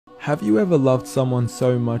Have you ever loved someone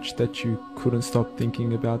so much that you couldn't stop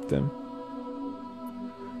thinking about them?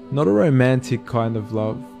 Not a romantic kind of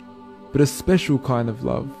love, but a special kind of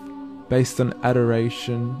love, based on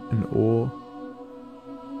adoration and awe.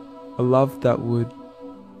 A love that would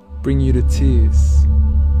bring you to tears.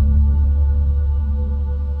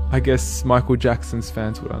 I guess Michael Jackson's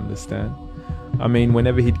fans would understand. I mean,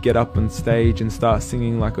 whenever he'd get up on stage and start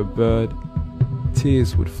singing like a bird,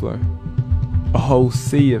 tears would flow. A whole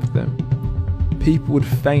sea of them. People would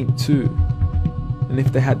faint too. And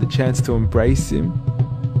if they had the chance to embrace him,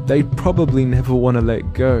 they'd probably never want to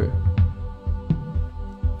let go.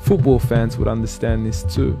 Football fans would understand this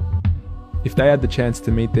too. If they had the chance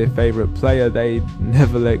to meet their favourite player, they'd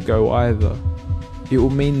never let go either. It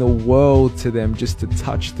would mean the world to them just to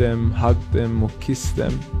touch them, hug them, or kiss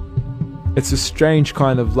them. It's a strange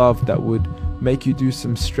kind of love that would make you do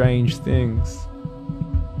some strange things.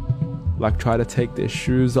 Like try to take their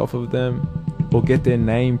shoes off of them, or get their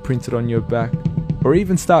name printed on your back, or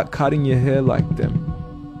even start cutting your hair like them.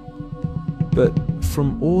 But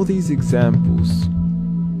from all these examples,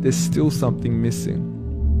 there's still something missing.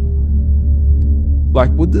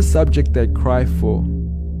 Like, would the subject they cry for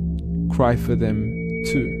them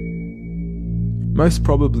too? Most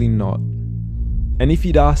probably not. And if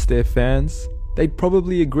you'd ask their fans, they'd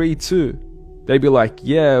probably agree too. They'd be like,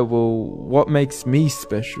 yeah, well, what makes me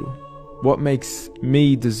special? What makes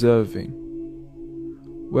me deserving?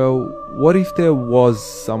 Well, what if there was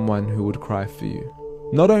someone who would cry for you?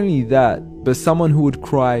 Not only that, but someone who would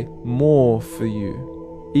cry more for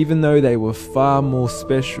you, even though they were far more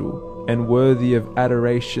special and worthy of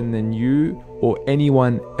adoration than you or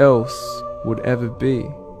anyone else would ever be.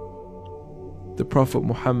 The Prophet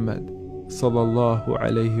Muhammad sallallahu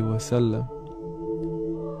alaihi wasallam.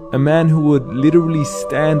 A man who would literally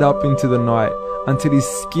stand up into the night until his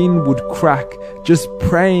skin would crack, just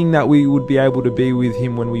praying that we would be able to be with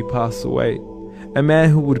him when we pass away. A man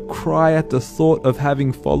who would cry at the thought of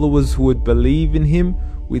having followers who would believe in him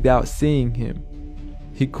without seeing him.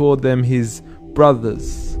 He called them his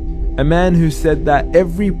brothers. A man who said that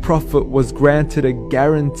every prophet was granted a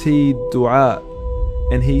guaranteed dua,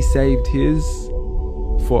 and he saved his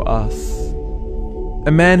for us.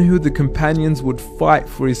 A man who the companions would fight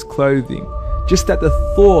for his clothing, just at the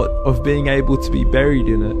thought of being able to be buried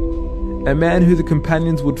in it. A man who the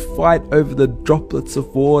companions would fight over the droplets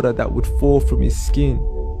of water that would fall from his skin.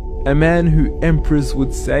 A man who emperors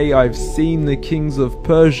would say, I've seen the kings of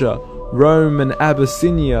Persia, Rome and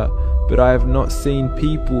Abyssinia, but I have not seen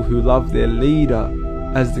people who love their leader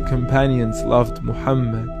as the companions loved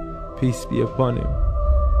Muhammad, peace be upon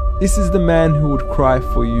him. This is the man who would cry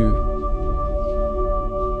for you.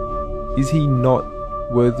 Is he not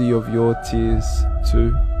worthy of your tears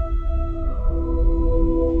too?